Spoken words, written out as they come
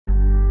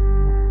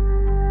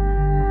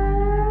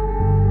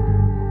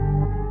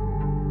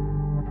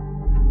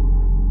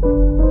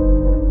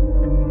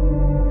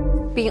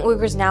being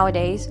Uyghurs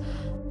nowadays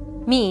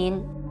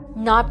mean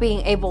not being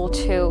able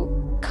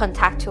to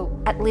contact to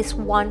at least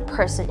one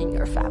person in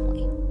your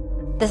family.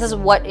 This is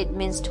what it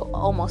means to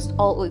almost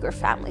all Uyghur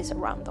families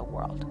around the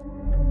world.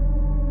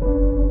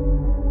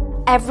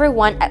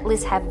 Everyone at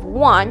least have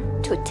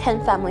 1 to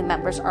 10 family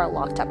members are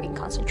locked up in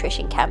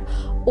concentration camp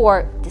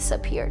or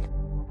disappeared.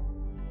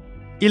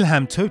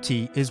 Ilham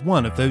Tohti is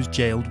one of those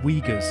jailed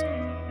Uyghurs.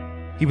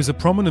 He was a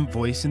prominent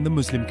voice in the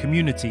Muslim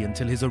community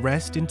until his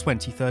arrest in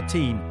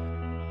 2013.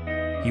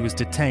 He was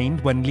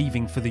detained when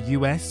leaving for the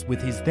US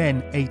with his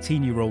then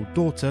 18-year-old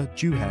daughter,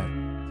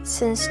 Juhair.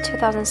 Since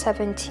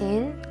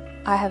 2017,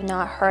 I have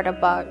not heard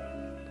about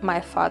my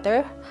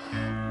father.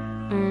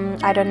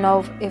 I don't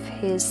know if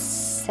he's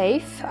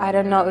safe. I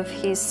don't know if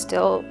he's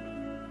still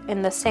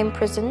in the same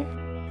prison,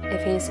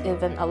 if he's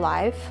even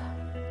alive.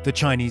 The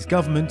Chinese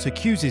government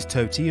accuses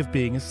Tohti of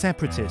being a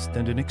separatist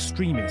and an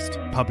extremist,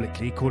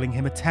 publicly calling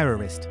him a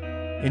terrorist.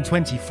 In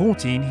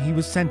 2014, he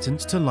was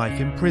sentenced to life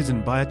in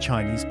prison by a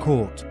Chinese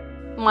court.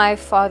 My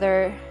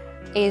father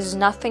is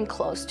nothing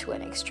close to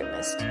an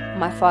extremist.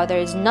 My father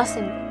is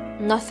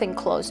nothing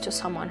close to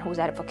someone who's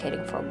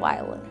advocating for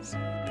violence.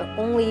 The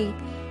only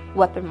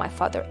weapon my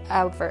father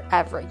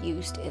ever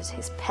used is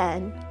his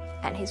pen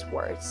and his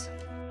words.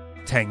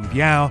 Teng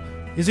Biao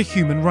is a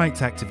human rights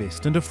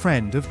activist and a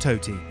friend of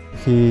Tohti.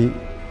 He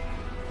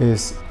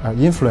is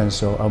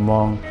influential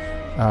among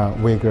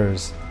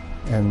Uyghurs,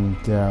 and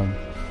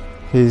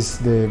he's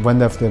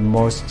one of the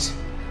most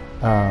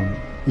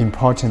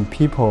important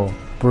people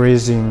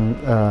bridging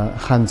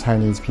Han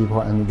Chinese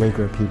people and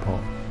Uyghur people.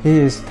 He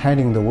is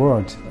telling the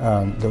world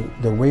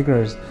the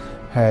Uyghurs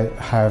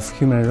have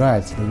human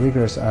rights. The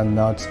Uyghurs are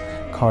not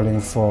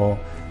calling for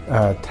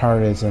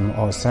terrorism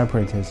or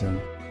separatism.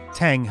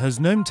 Teng has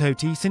known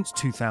Tohti since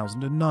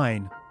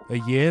 2009, a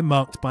year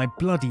marked by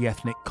bloody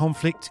ethnic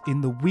conflict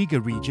in the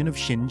Uyghur region of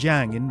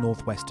Xinjiang in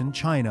northwestern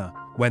China,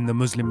 when the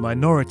Muslim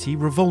minority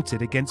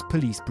revolted against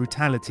police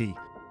brutality.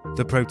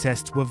 The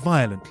protests were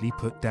violently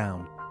put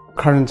down.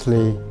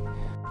 Currently,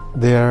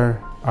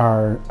 there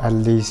are at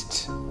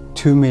least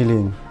 2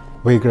 million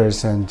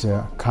Uyghurs and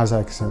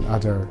Kazakhs and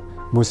other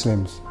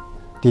Muslims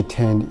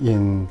detained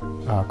in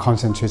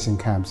concentration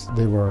camps.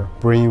 They were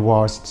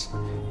brainwashed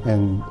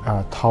and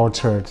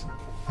tortured,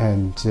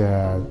 and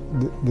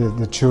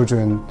the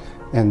children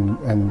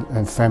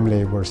and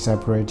family were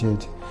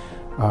separated.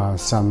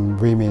 Some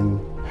women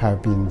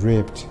have been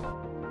raped.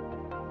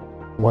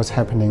 What's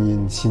happening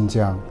in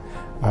Xinjiang,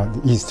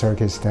 East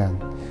Turkestan,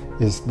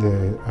 is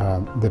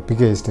the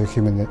biggest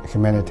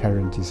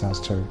humanitarian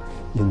disaster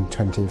in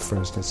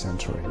 21st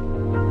century.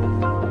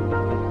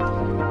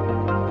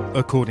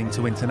 According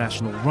to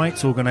international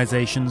rights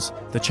organizations,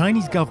 the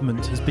Chinese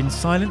government has been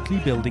silently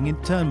building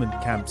internment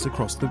camps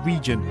across the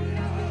region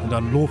and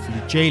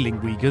unlawfully jailing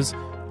Uyghurs,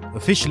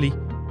 officially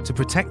to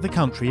protect the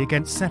country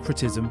against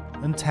separatism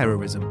and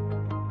terrorism.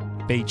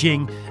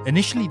 Beijing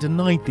initially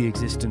denied the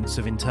existence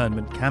of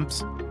internment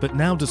camps, but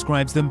now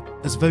describes them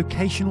as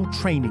vocational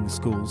training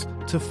schools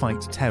to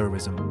fight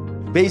terrorism.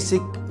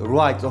 Basic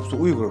rights of the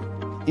Uyghur,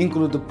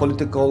 including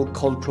political,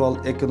 cultural,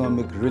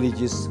 economic,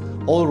 religious,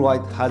 all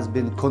right has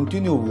been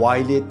continually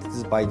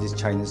violated by this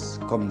Chinese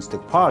Communist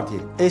Party.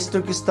 East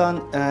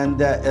Turkestan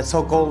and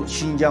so-called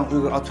Xinjiang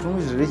Uyghur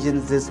Autonomous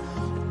regions is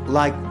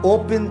like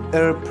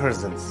open-air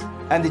prisons.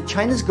 And the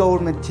Chinese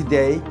government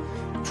today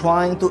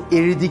trying to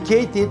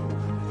eradicate it,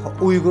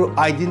 Uyghur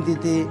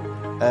identity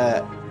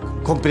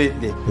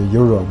completely.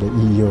 Europe, the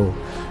EU,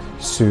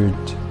 should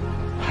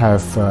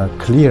have a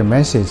clear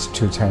message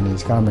to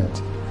Chinese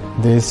government.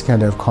 This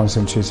kind of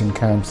concentration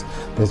camps,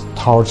 the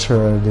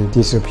torture, the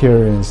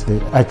disappearance, the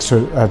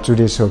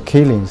extrajudicial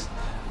killings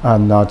are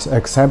not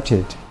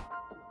accepted.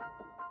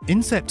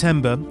 In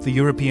September, the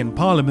European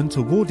Parliament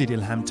awarded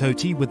Ilham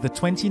Tohti with the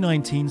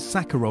 2019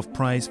 Sakharov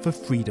Prize for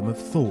Freedom of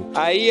Thought.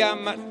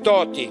 Ilham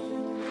Tohti.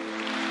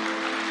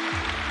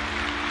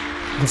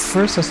 The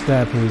first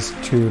step is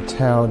to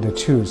tell the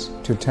truth,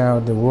 to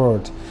tell the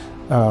world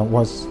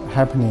what's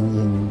happening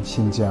in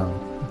Xinjiang,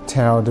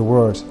 tell the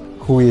world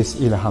who is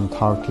Ilham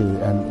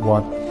Tohti and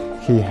what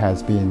he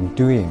has been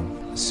doing.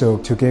 So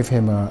to give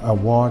him an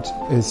award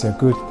is a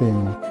good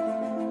thing.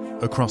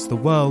 Across the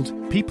world,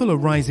 people are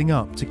rising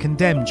up to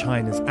condemn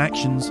China's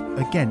actions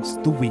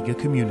against the Uyghur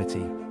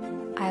community.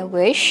 I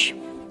wish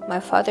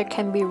my father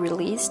can be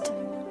released.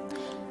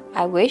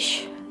 I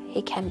wish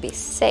he can be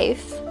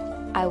safe.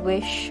 I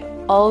wish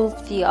all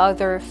the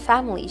other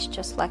families,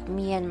 just like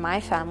me and my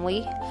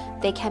family,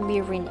 they can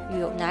be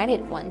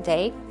reunited one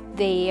day.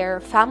 Their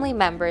family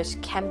members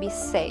can be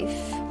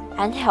safe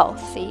and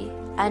healthy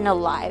and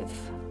alive.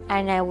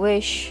 And I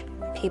wish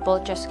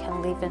people just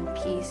can live in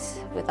peace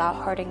without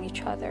hurting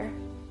each other.